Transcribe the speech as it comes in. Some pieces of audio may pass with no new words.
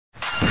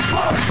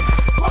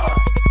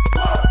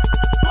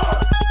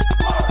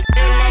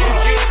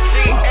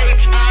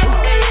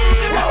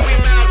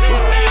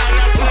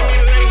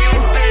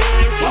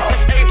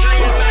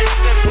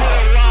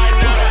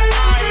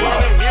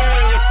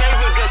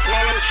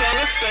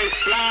tryna stay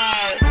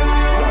fly.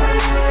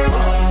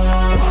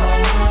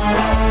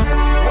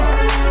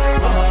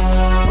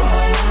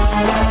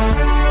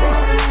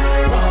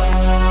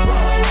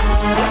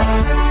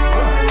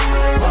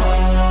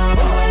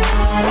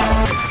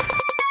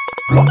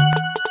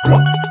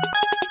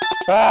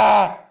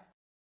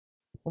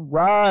 All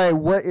right,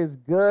 what is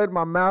good,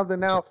 my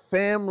Mouthin Out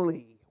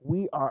family?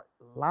 We are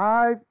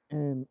live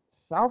in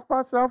South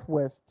by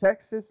Southwest,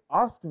 Texas,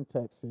 Austin,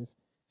 Texas.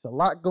 It's a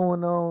lot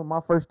going on.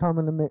 My first time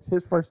in the mix,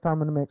 his first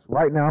time in the mix.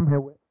 Right now, I'm here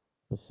with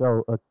For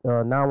sure.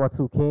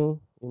 912 Keem,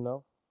 you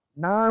know.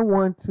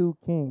 912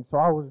 King. So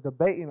I was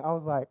debating. I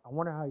was like, I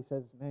wonder how he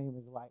says his name.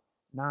 Is it like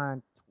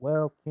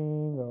 912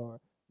 King or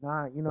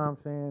 9, you know what I'm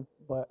saying?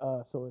 But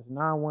so it's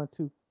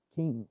 912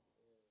 King.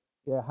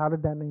 Yeah, how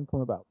did that name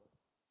come about?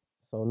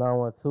 So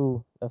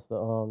 912, that's the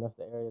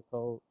area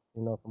code,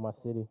 you know, for my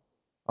city.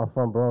 I'm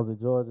from Brunswick,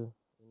 Georgia,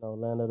 you know,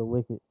 land of the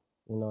wicked.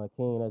 You know, and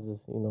King, that's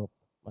just, you know,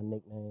 my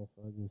nickname.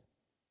 So I just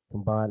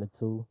combine the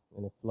two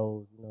and it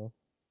flows, you know.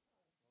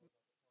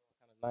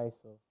 Kind of nice.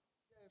 So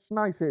It's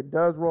nice. It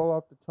does roll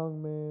off the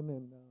tongue, man.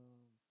 And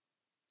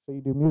so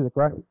you do music,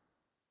 right?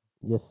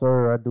 yes,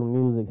 sir. I do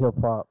music, hip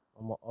hop.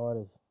 I'm an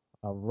artist.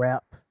 I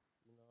rap.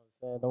 You know what I'm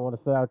saying? Don't want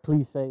to sound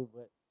cliche,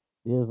 but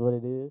it is what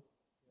it is.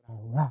 I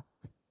rap.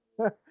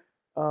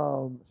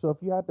 So if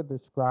you had to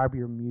describe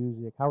your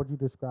music, how would you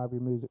describe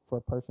your music for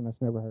a person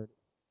that's never heard it?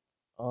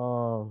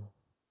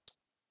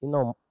 You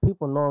know,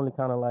 people normally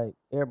kind of like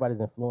everybody's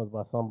influenced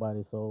by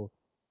somebody. So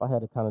if I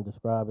had to kind of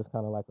describe, it's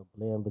kind of like a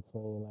blend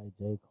between like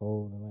J.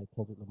 Cole and like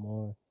Kendrick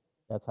Lamar,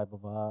 that type of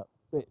vibe.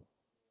 Spit,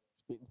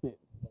 spit.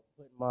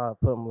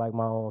 Putting like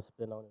my own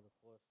spin on it, of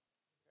course.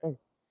 Hey,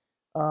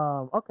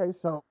 okay.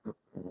 So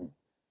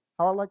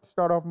how I like to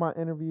start off my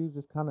interviews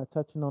is kind of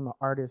touching on the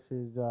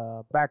artist's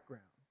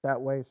background. That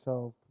way,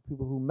 so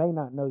people who may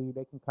not know you,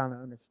 they can kind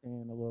of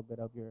understand a little bit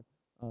of your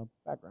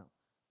background.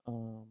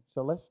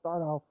 So let's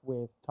start off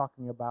with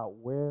talking about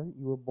where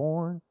you were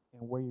born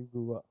and where you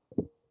grew up.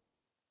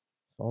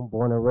 So I'm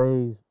born and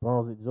raised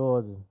Brunswick,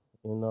 Georgia.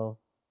 You know,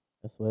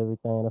 that's where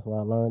everything. That's where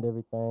I learned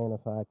everything.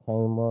 That's how I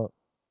came up.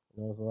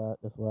 You know,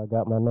 that's where I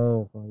got my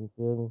name from. You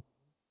feel me?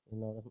 You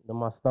know, that's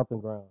my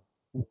stomping ground.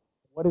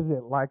 What is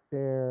it like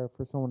there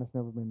for someone that's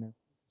never been there?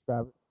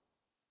 Describe it.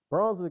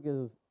 Brunswick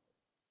is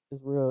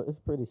it's real. It's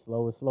pretty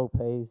slow. It's slow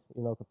paced,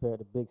 you know, compared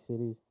to big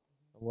cities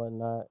and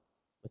whatnot.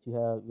 But you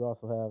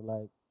also have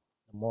like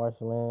the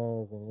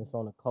marshlands, and it's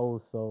on the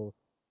coast, so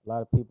a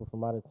lot of people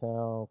from out of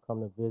town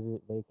come to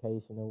visit,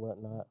 vacation and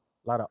whatnot.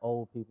 A lot of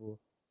old people,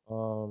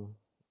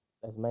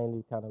 that's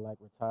mainly kind of like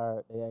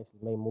retired. They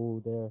actually may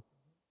move there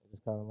and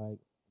just kind of like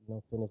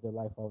finish their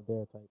life off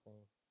there type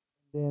thing.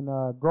 Then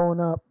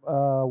growing up,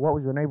 what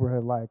was your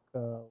neighborhood like?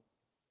 So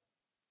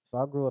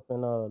I grew up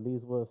in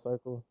Leeswood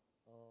Circle.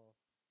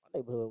 My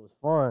neighborhood was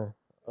fun.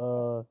 You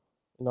know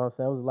what I'm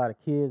saying? There was a lot of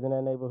kids in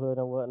that neighborhood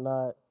and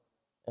whatnot.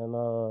 And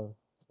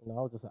I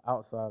was just an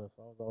outsider,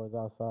 so I was always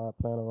outside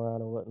playing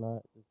around and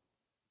whatnot. Just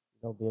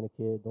being a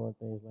kid, doing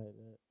things like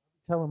that.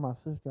 Telling my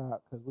sister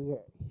out because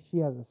she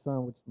has a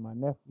son, which is my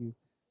nephew,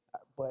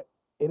 but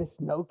it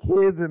is no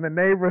kids in the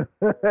neighborhood,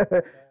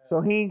 so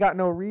he ain't got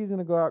no reason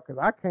to go out because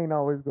I can't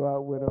always go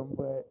out with him.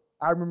 But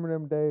I remember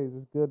them days.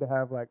 It's good to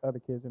have like other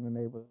kids in the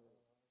neighborhood.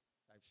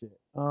 Type shit.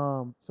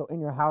 So in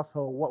your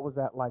household, what was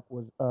that like?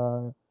 Was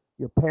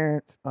your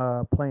parents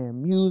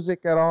playing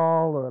music at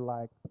all, or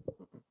like?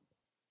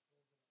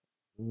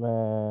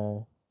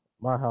 Man,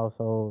 my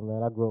household,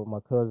 man, I grew up with my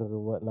cousins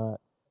and whatnot.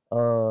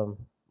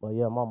 But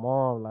yeah, my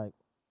mom, like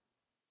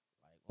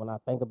when I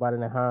think about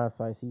it in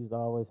hindsight, she used to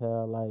always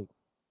have like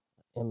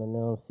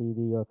Eminem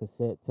CD or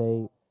cassette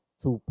tape,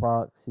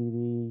 Tupac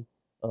CD,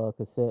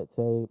 cassette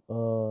tape,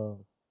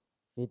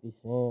 50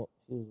 Cent.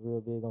 She was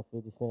real big on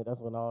 50 Cent. That's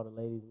when all the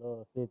ladies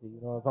love 50, you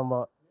know what I'm talking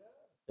about?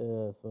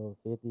 Yeah, so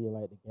 50 and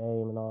like the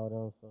game and all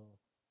them.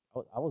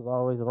 So I was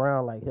always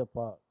around like hip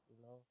hop, you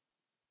know.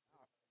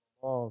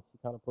 She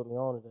kind of put me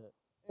on to that.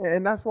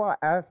 And that's why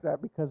I asked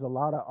that because a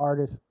lot of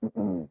artists,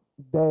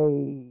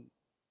 they,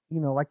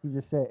 like you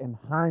just said, in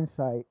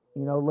hindsight,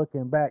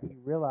 looking back,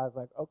 you realize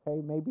like,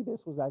 okay, maybe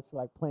this was actually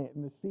like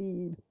planting the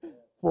seed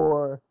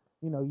for,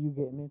 you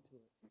getting into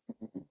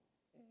it. And,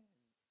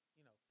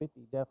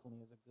 50 definitely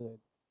is a good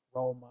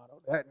role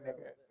model. That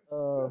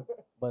nigga.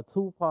 But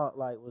Tupac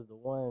like was the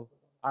one.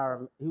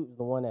 He was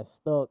the one that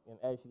stuck and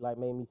actually like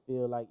made me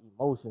feel like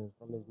emotions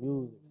from his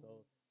music. So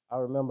I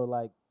remember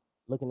like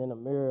looking in the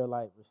mirror,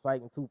 like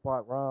reciting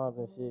Tupac rhymes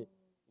and shit.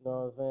 You know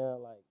what I'm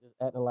saying? Like just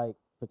acting like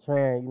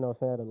portraying,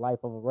 the life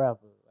of a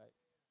rapper. Like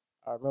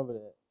I remember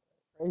that.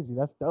 Crazy.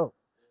 That's dope.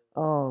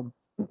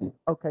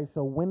 Okay,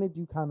 so when did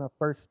you kind of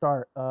first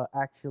start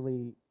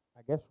actually,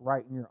 I guess,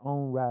 writing your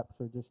own raps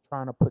or just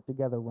trying to put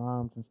together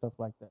rhymes and stuff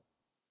like that?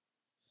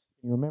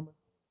 You remember?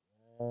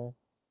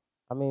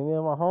 I mean, me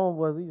and my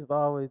homeboys, we used to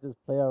always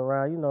just play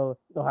around. You know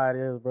how it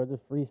is, bro.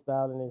 Just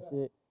freestyling and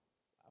shit.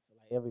 I feel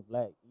like every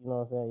black,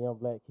 young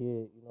black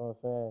kid, you know what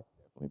I'm saying?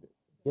 Definitely.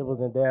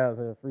 Dibbles and dabs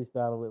and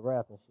freestyling with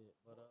rap and shit.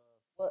 But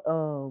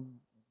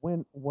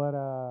what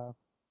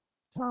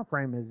time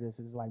frame is this?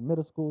 Is it like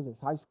middle school? Is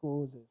it high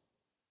school? Is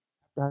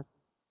it after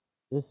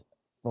This,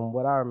 from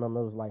what I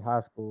remember, it was like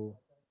high school,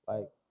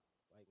 like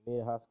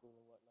mid high school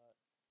and whatnot.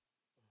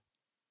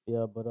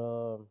 Yeah, but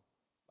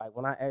like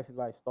when I actually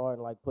like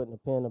started like putting the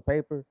pen to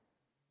paper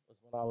was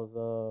when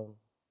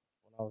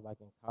I was like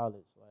in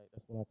college. Like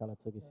that's when I kind of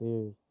took it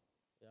serious.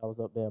 Yeah, I was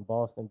up there in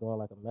Boston doing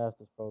like a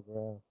master's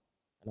program,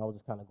 and I was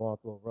just kind of going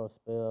through a rough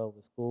spell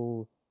with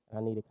school, and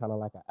I needed kind of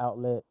like an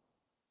outlet,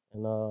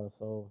 and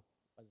so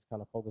I just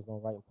kind of focused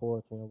on writing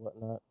poetry and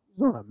whatnot.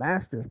 you was on a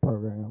master's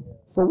program?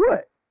 For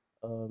what?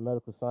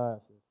 Medical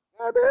sciences.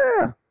 God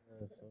damn.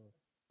 Yeah, so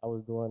I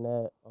was doing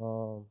that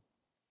for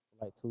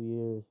like 2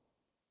 years.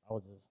 I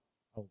was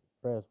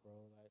depressed, bro.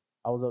 Like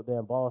I was up there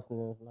in Boston,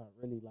 and it's not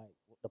really like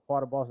the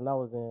part of Boston I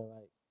was in,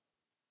 like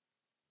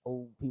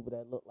old people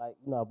that look like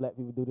how black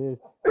people do this.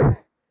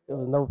 There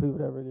was no people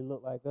that really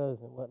looked like us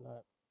and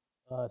whatnot,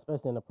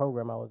 especially in the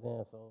program I was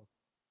in. So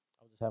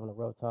I was just having a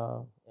rough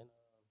time, and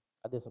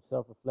I did some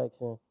self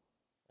reflection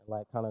and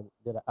like kind of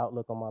did an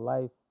outlook on my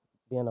life,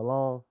 being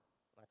alone.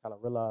 And I kind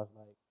of realized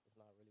like it's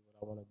not really what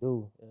I want to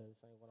do.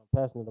 This ain't what I'm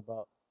passionate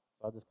about.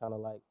 So I just kind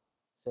of like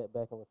sat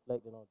back and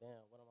reflected on,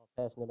 damn, what am I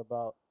passionate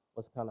about?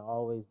 What's kind of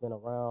always been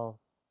around,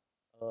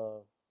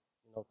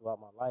 throughout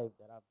my life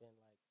that I've been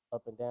like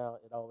up and down.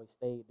 It always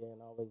stayed there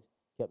and always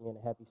kept me in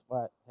a happy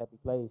spot, happy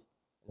place.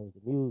 And it was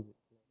the music.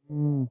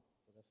 Mm,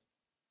 So that's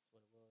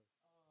what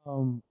it was.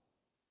 um,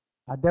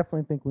 I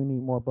definitely think we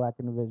need more black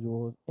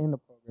individuals in the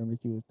program that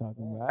you was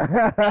talking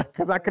about,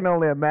 because I can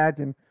only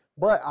imagine.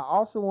 But I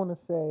also want to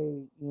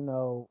say,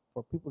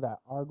 for people that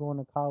are going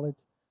to college,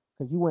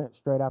 because you went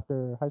straight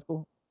after high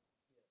school.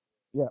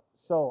 Yeah.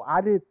 So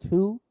I did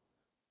too,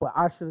 but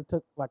I should have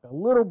took like a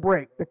little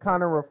break to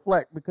kind of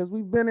reflect because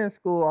we've been in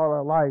school all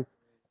our life.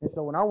 And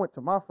so when I went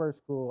to my first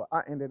school,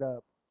 I ended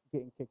up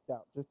getting kicked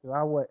out just because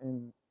I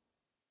wasn't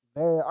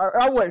there.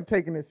 I wasn't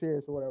taking it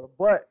serious or whatever.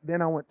 But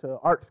then I went to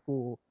art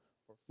school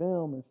for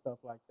film and stuff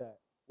like that,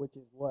 which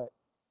is what,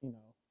 you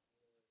know.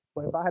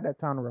 But if I had that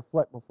time to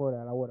reflect before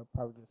that, I would have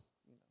probably just,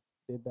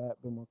 did that,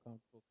 been more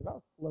comfortable. Because I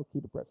was low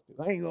key depressed too.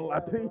 I ain't gonna lie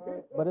to you.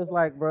 But it's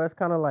like, bro, it's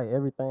kind of like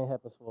everything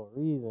happens for a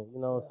reason.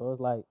 So it's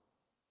like,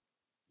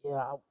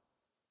 yeah,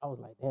 I was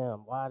like,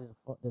 damn, why the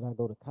fuck did I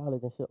go to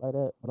college and shit like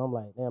that? But I'm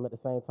like, damn, at the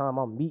same time,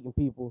 I'm meeting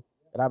people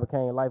that I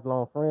became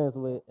lifelong friends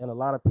with, and a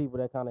lot of people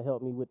that kind of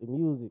helped me with the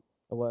music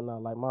and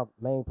whatnot. Like my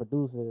main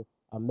producer,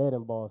 I met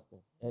in Boston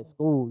at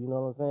school. You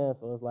know what I'm saying?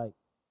 So it's like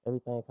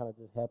everything kind of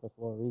just happens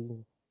for a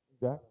reason.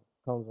 Exactly.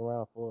 Comes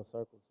around full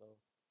circle. So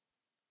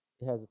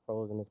it has its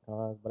pros and its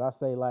cons. But I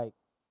say like,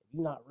 if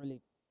you're not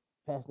really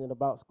passionate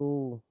about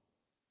school,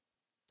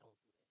 don't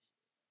do that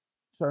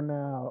shit. So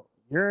now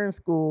you're in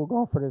school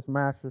going for this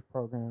master's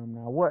program.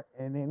 Now what?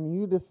 And then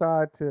you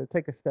decide to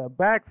take a step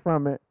back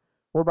from it.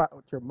 What about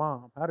with your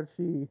mom? How did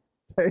she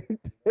take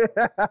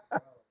it?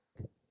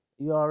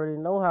 You already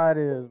know how it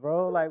is,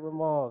 bro. Like with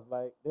moms,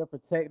 like they're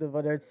protective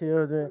of their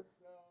children,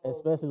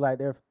 especially like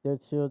their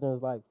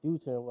children's like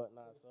future and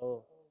whatnot.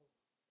 So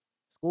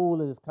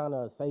school is kind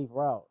of a safe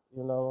route.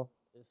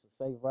 It's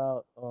a safe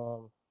route.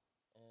 And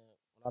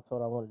when I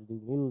told her I wanted to do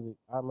music,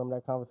 I remember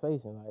that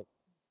conversation. Like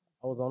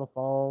I was on the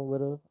phone with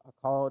her, I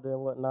called her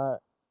and whatnot,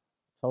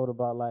 told her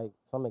about like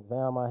some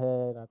exam I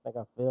had. I think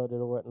I failed it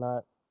or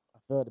whatnot. I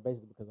failed it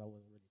basically because I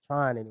wasn't really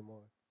trying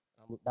anymore.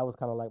 That was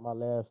kind of like my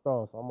last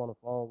straw. So I'm on the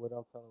phone with her.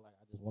 I'm telling her like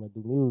I just want to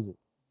do music.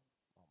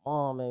 My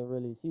mom ain't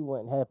really. She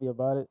wasn't happy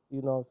about it.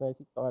 You know what I'm saying?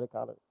 She started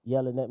kind of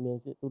yelling at me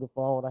and shit through the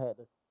phone. I had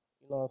to,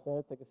 what I'm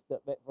saying, take a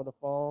step back from the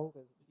phone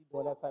because she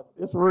doing that type of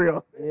It's thing.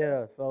 real.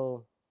 Yeah.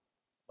 So,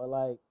 but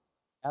like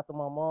after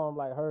my mom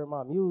like heard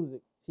my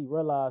music, she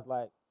realized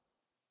like,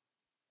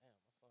 damn,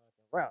 my son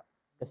can rap.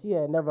 Cause she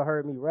had never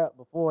heard me rap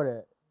before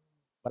that.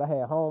 But I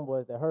had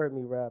homeboys that heard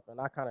me rap,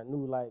 and I kind of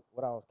knew like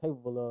what I was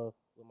capable of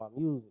with my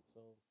music. So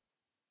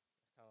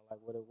it's kind of like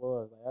what it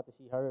was. Like after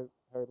she heard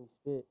me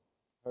spit,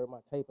 heard my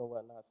tape and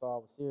whatnot, saw I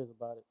was serious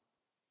about it.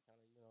 Kind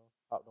of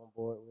hopped on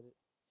board with it.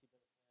 She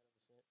been a fan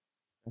ever since.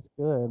 That's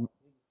good.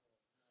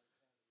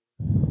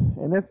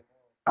 And it's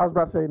I was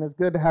about to say, and it's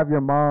good to have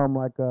your mom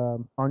like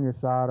on your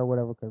side or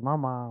whatever. Because my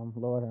mom,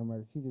 Lord have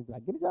mercy, she just be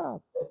like, get a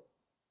job,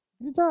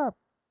 get a job.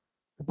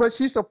 But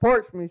she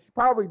supports me. She's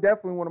probably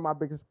definitely one of my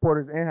biggest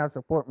supporters and has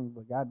support me.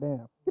 But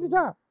goddamn, get a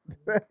job.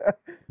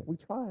 We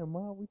trying,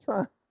 mom. We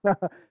trying.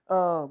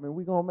 And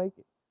we gonna make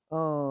it.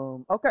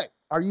 Okay.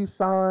 Are you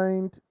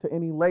signed to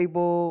any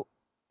label,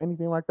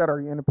 anything like that? Or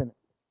are you independent?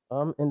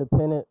 I'm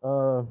independent.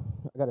 I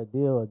got a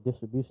deal, a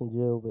distribution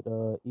deal with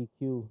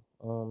EQ.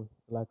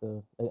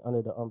 They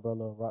under the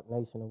umbrella of Rock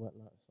Nation and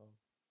whatnot.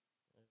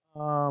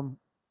 So Um.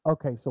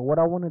 Okay. So what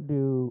I want to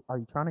do? Are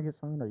you trying to get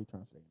signed? Or are you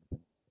trying to stay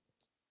independent?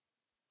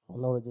 I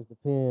don't know. It just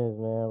depends,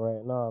 man.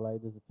 Right now, like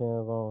it just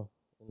depends on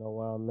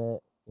where I'm at,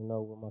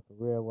 with my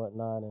career and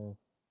whatnot, and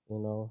you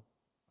know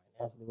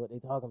financially what they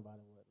talking about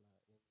and whatnot.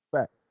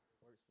 Fact.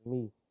 It works for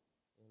me,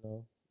 you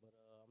know. But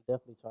I'm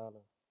definitely trying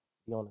to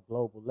be on a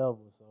global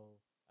level, so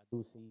I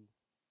do see,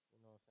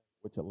 what I'm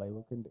What your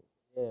label can do.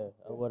 saying,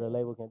 yeah, what a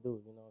label can do.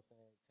 You know what I'm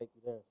saying, take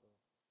you there. So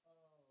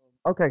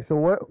Okay, so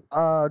what?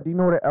 Do you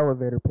know what an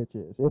elevator pitch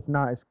is? If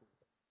not, it's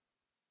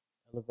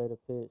Elevator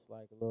pitch,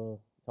 like a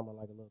little, talking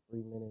about like a little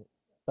 3 minute,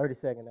 30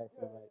 second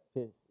actually, like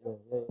pitch. Yeah,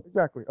 yeah.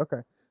 exactly.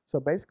 Okay. So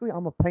basically, I'm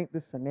gonna paint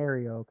this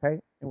scenario, okay?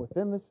 And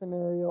within this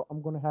scenario,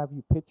 I'm gonna have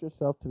you pitch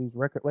yourself to these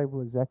record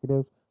label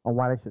executives on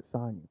why they should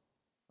sign you,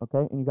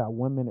 okay? And you got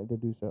 1 minute to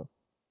do so,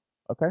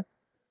 okay?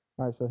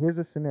 All right. So here's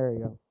a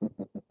scenario.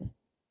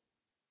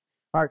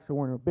 All right. So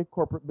we're in a big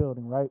corporate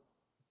building, right?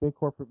 Big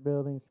corporate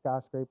building,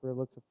 skyscraper,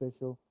 looks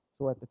official.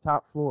 So we're at the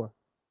top floor.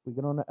 We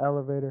get on the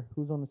elevator.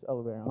 Who's on this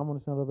elevator? I'm on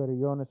this elevator.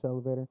 You're on this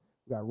elevator.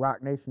 We got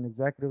Rock Nation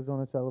executives on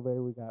this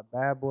elevator. We got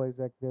Bad Boy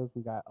executives.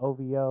 We got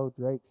OVO,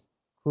 Drake's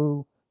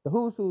crew. The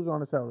who's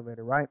on this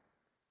elevator, right?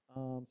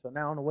 So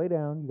now on the way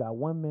down, you got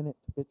 1 minute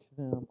to pitch to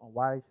them on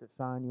why they should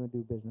sign you and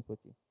do business with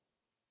you.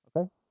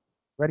 Okay?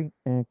 Ready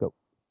and go.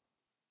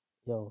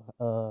 Yo,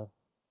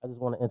 I just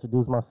want to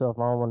introduce myself.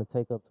 I don't want to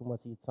take up too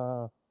much of your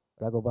time,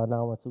 but I go by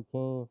 912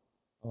 Keem.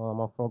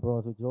 I'm from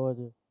Brunswick,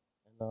 Georgia,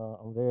 and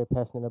I'm very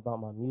passionate about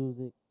my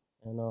music.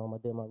 And I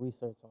did my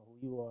research on who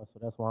you are, so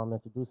that's why I'm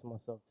introducing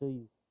myself to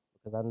you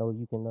because I know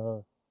you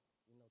can,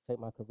 take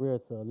my career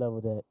to a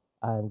level that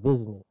I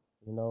envision it.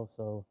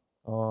 So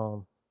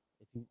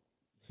if you,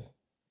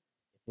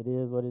 if it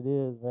is what it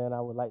is, man,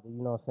 I would like to,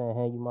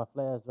 hand you my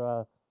flash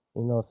drive,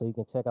 so you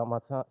can check out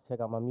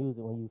my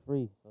music when you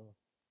free. So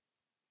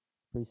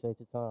appreciate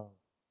your time.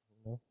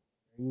 You know,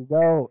 There you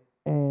go.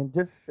 And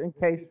just in just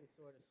case, keep it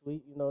short and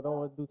sweet. Don't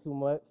want to do too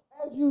much.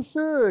 as you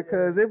should,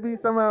 because it be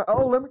some,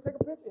 oh, let me take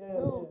a picture Yeah,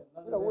 too.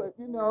 none You know of what?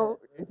 that. You None of know,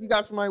 that, if you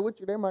got somebody with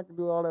you, they might can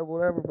do all that,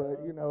 whatever.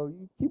 But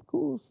you keep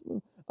cool.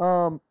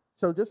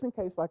 So just in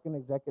case, like an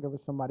executive or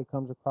somebody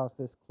comes across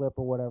this clip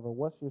or whatever,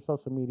 what's your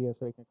social media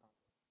so they can?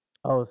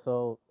 Oh,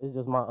 so it's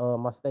just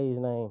my stage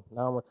name.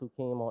 912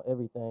 Keem on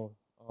everything.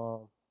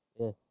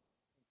 Yeah,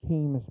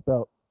 Keem is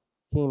spelled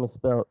Keem is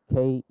spelled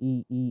Keem.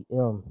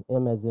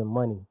 M as in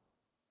money.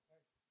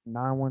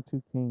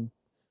 912 Keem.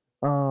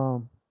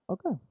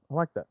 Okay, I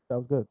like that. That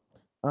was good.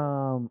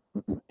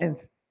 And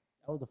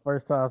That was the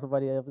first time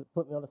somebody ever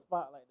put me on the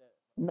spot like that.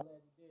 I'm n-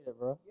 glad you did it,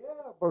 bro.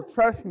 yeah, bro,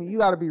 trust me, you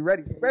got to be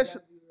ready, Yeah, you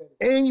especially. gotta be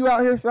ready. And you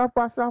out here South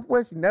by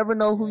Southwest, you never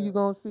know who you Yeah,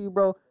 gonna see,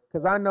 bro.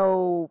 Cause I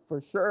know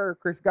for sure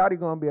Chris Gotti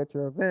gonna be at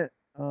your event.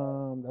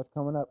 That's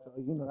coming up. So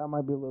that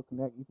might be a little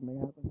connect you can make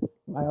happen.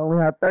 You might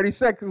only have 30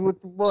 seconds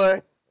with the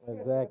boy.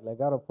 exactly. I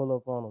gotta pull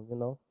up on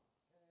them.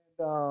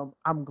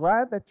 I'm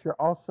glad that you're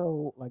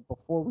also like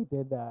before we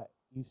did that,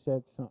 you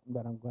said something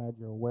that I'm glad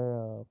you're aware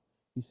of.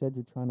 You said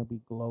you're trying to be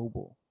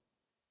global.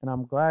 And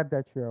I'm glad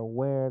that you're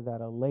aware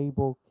that a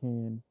label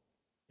can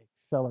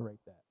accelerate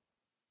that.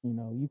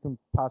 You can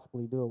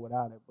possibly do it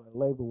without it, but a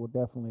label will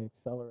definitely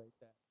accelerate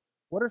that.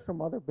 What are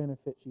some other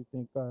benefits you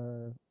think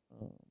are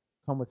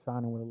come with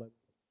signing with a label?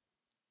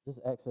 Just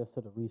access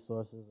to the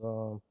resources.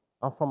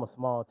 I'm from a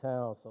small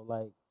town, so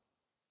like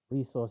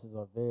resources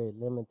are very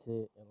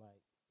limited and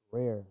like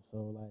rare. So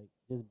like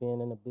just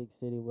being in a big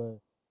city where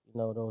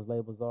those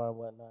labels are and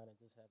whatnot, and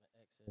just having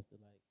access to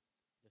like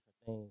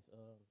different things.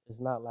 It's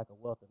not like a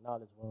wealth of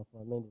knowledge where I'm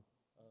from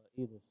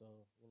either. So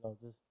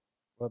just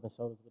rubbing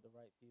shoulders with the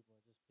right people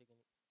and just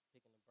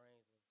picking the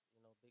brains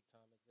of big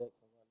time execs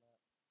and whatnot.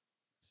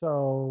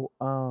 So,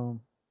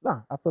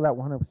 nah, I feel that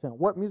 100%.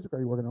 What music are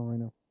you working on right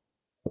now?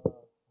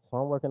 So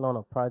I'm working on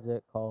a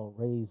project called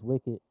Raise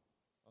Wicked.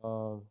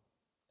 Um,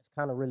 it's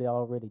kind of really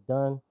already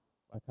done.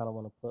 I kind of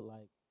want to put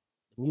like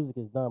the music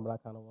is done, but I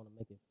kind of want to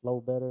make it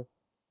flow better.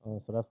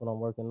 So that's what I'm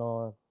working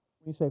on.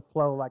 When you say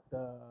flow, like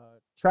the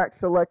track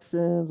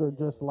selections or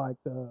Yeah, just like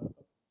the.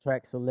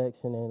 track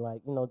selection and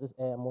like just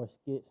add more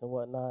skits and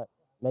whatnot,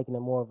 making it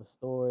more of a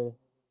story.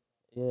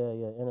 Yeah,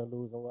 yeah,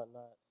 interludes and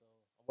whatnot. So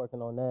I'm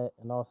working on that,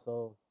 and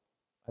also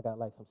I got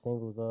like some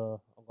singles.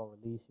 I'm gonna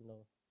release. I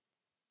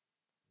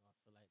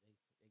feel like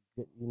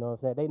they good. You know what I'm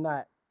saying? They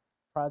not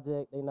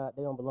project. They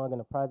don't belong in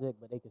a project,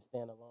 but they can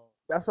stand alone.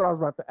 That's what I was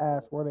about to Yeah,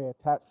 ask. Were they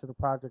attached to the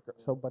project?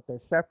 So, but they're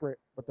separate,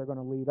 but they're going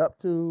to lead up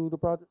to the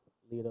project?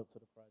 lead up to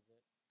the project.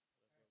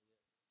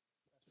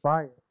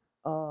 Fire.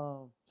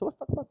 So let's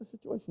talk about the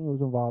situation you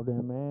was involved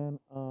in, man.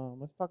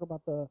 Let's talk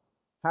about the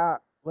how.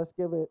 Let's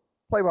give it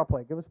play by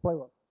play. Give us play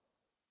by.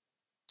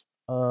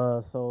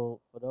 So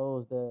for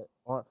those that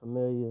aren't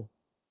familiar,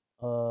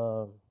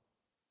 um,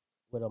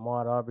 with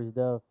Ahmaud Arbery's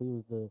death, he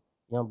was the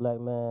young black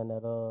man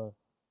that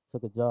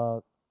took a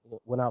jog,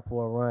 went out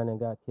for a run and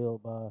got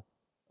killed by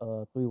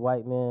three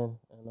white men,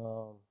 and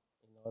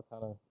it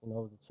kind of it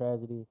was a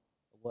tragedy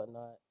and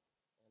whatnot,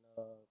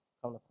 and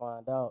come to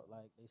find out,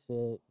 like they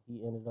said,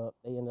 they ended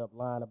up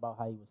lying about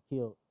how he was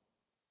killed,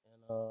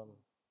 and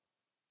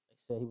they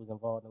said he was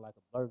involved in like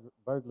a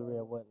burglary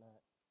and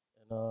whatnot,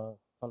 and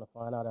come to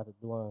find out after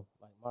doing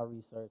like my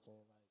research and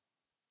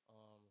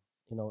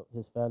like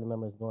his family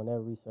members doing their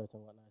research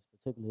and whatnot,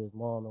 particularly his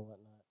mom and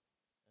whatnot.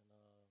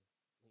 And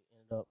we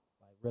ended up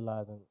like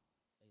realizing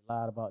they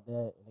lied about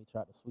that and they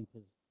tried to sweep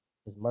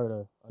his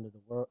murder under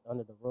the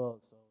rug.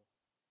 So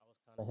I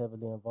was kind of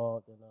heavily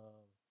involved in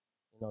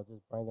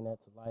just bringing that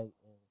to light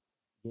and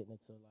getting it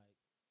to like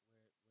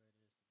where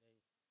it is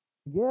today.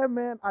 Yeah,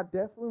 man, I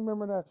definitely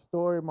remember that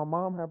story. My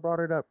mom had brought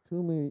it up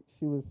to me.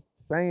 She was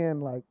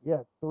saying like,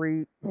 yeah,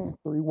 three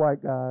three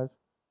white guys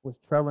was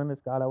trailing this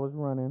guy that was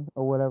running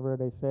or whatever.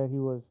 They said he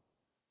was,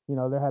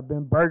 there had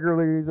been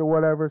burglaries or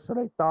whatever, so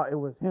they thought it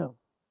was him.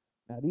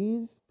 Now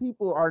these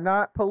people are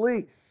not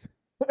police.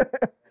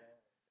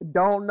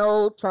 Don't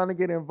know, trying to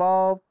get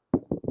involved.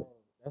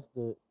 That's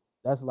the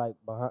that's like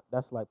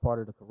part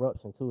of the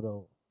corruption too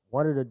though.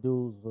 One of the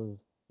dudes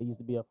he used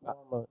to be a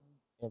former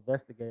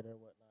investigator and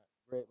whatnot.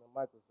 Greg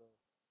Michael, so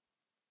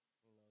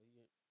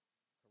he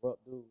a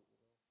corrupt dude.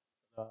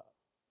 Uh,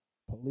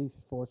 Police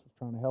force was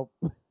trying to help.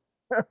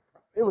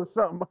 It was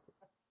something.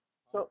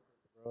 So,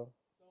 Bro.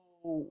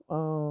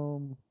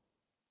 so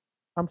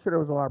I'm sure there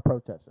was a lot of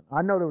protesting.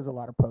 I know there was a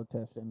lot of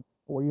protesting.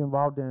 Were you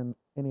involved in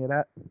any of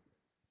that?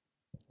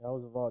 I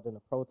was involved in a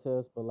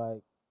protest, but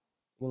like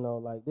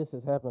like this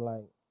has happened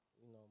like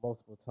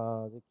multiple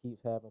times. It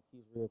keeps happening,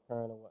 keeps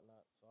reoccurring and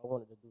whatnot. So I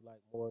wanted to do like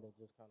more than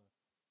just kind of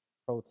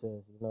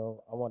protest.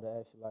 I wanted to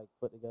actually like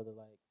put together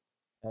like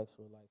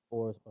actual like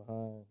force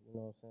behind. You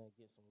know what I'm saying?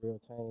 Get some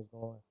real change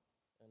going.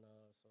 And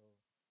so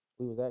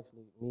we was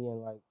actually me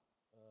and like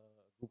a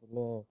group of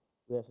men.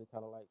 We actually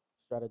kind of like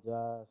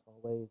strategized on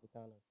ways to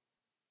kind of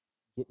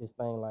get this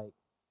thing like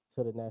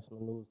to the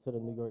national news, to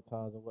the New York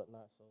Times and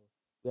whatnot. So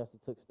we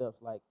actually took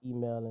steps like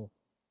emailing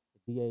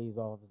the DA's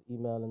office,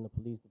 emailing the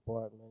police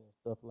department and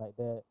stuff like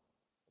that.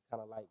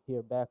 Kind of like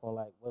hear back on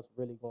like what's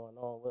really going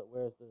on,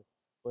 where's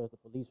the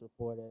police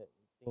report at,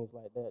 and things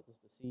like that, just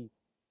to see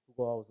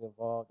who all was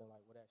involved and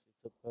like what actually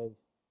took place,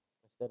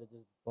 instead of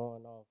just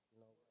going off.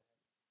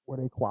 Were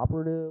they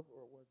cooperative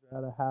or was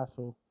that a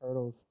hassle?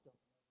 Hurdles?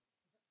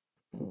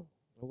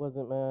 It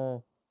wasn't,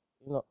 man.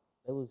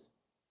 They was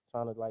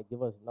trying to like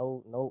give us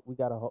no. We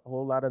got a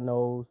whole lot of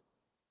no's,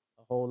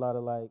 a whole lot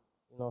of like,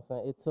 what I'm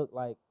saying. It took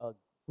like a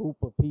group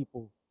of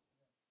people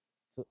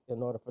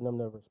in order for them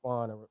to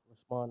respond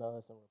to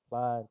us and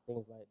reply and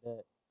things like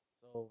that.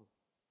 So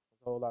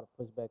there's a whole lot of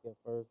pushback at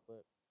first,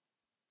 but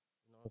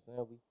what I'm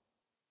saying, we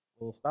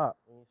didn't stop.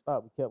 We didn't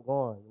stop. We kept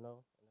going, and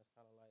that's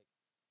kind of like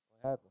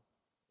what happened.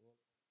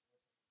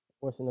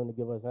 Forcing them to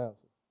give us answers.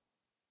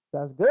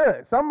 That's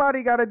good.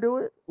 Somebody got to do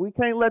it. We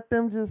can't let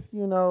them just,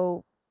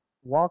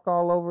 walk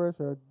all over us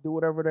or do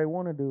whatever they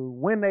want to do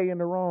when they in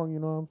the wrong. You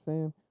know what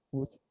I'm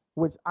saying?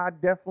 Which I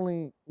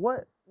definitely.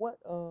 What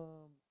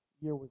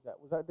year was that?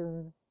 Was that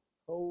during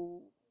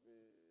COVID?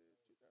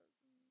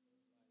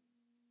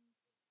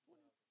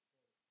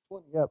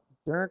 20. Yep,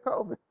 during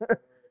COVID.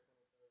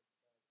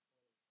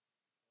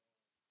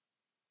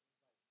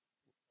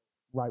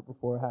 Right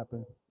before it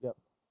happened. Yep.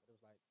 It was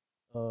like,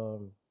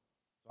 so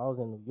I was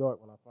in New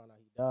York when I found out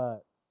he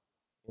died.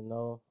 It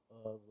was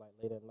like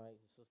late at night.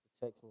 His sister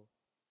texted me,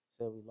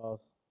 said we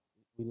lost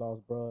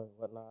bro and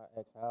whatnot. I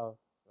asked how.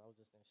 I was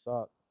just in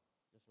shock.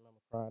 Just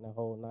remember crying that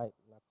whole night,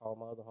 and I called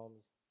my other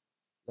homies,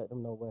 let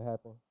them know what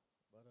happened.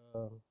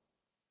 But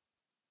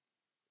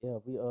yeah,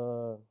 we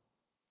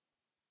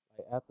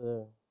like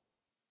after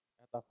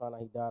I found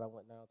out he died, I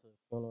went down to the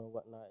funeral and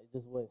whatnot. It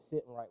just wasn't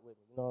sitting right with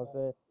me. You know what I'm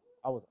saying?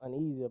 I was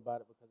uneasy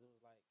about it because it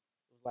was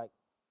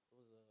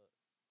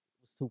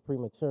too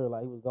premature.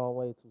 Like he was gone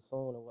way too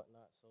soon and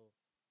whatnot. So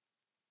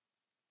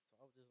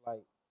I was just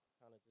like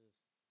kind of just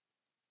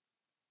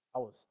I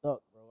was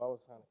stuck, bro. I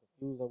was kind of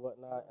confused and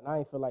whatnot, and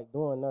I ain't feel like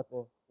doing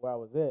nothing where I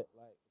was at,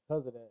 like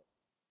because of that.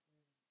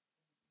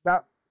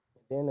 That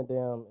And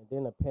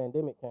then the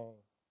pandemic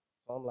came,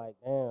 so I'm like,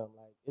 damn,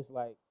 like it's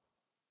like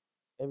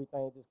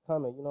everything just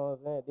coming. You know what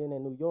I'm saying? Then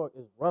in New York,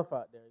 it's rough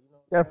out there. You know.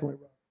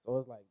 definitely. So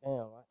it's like,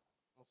 damn,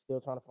 I'm still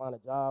trying to find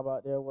a job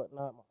out there,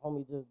 whatnot. My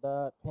homie just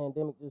died.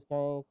 Pandemic just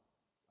came.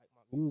 Like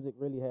my music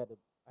really I had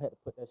to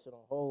put that shit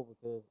on hold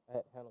because I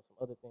had to handle some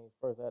other things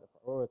first. I had to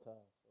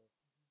prioritize. So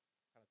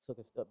kind of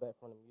took a step back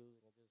from the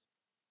music and just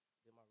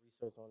did my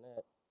research on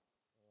that.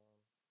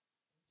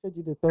 Said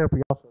you did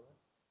therapy also.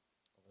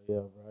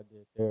 Yeah, bro, I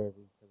did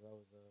therapy because I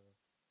was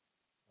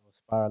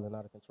spiraling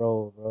out of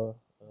control, bro.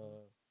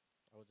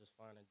 I was just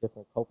finding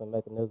different coping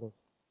mechanisms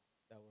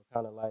that were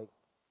kind of like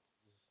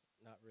just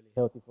not really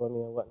healthy for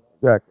me and whatnot.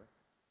 Exactly.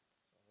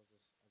 So I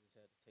just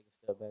had to take a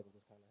step back and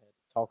just kind of had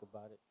to talk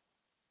about it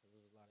because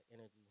there was a lot of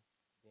energy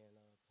being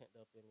pent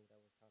up in me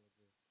that was kind of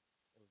just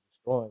it was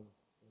destroying me,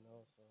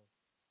 So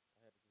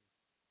I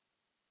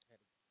had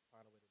to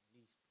find a way to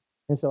release it.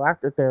 And so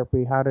after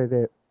therapy, how did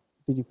it?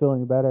 Did you feel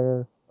any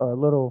better or a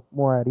little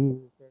more at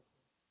ease?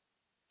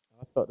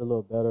 I felt a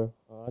little better.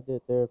 I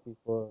did therapy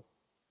for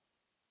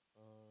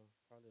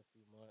probably a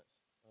few months,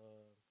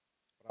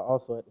 but I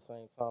also at the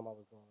same time I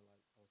was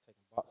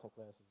taking boxing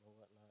classes and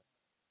whatnot,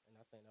 and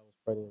I think that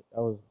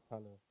was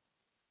kind of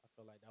I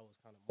feel like that was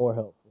kind of more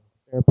helpful.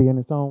 Therapy in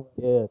its own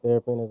way. Yeah,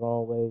 therapy in its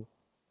own way,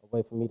 a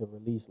way for me to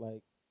release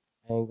like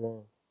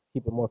anger and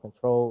keep it more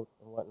controlled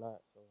and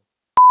whatnot. So.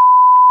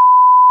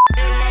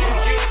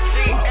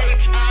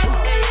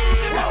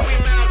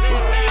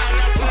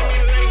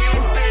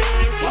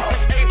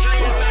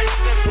 Adrian Nyce,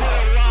 that's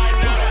worldwide,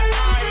 not an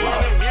eye.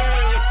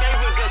 Interviewing your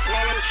favorite guest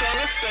while I'm trying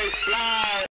to stay fly.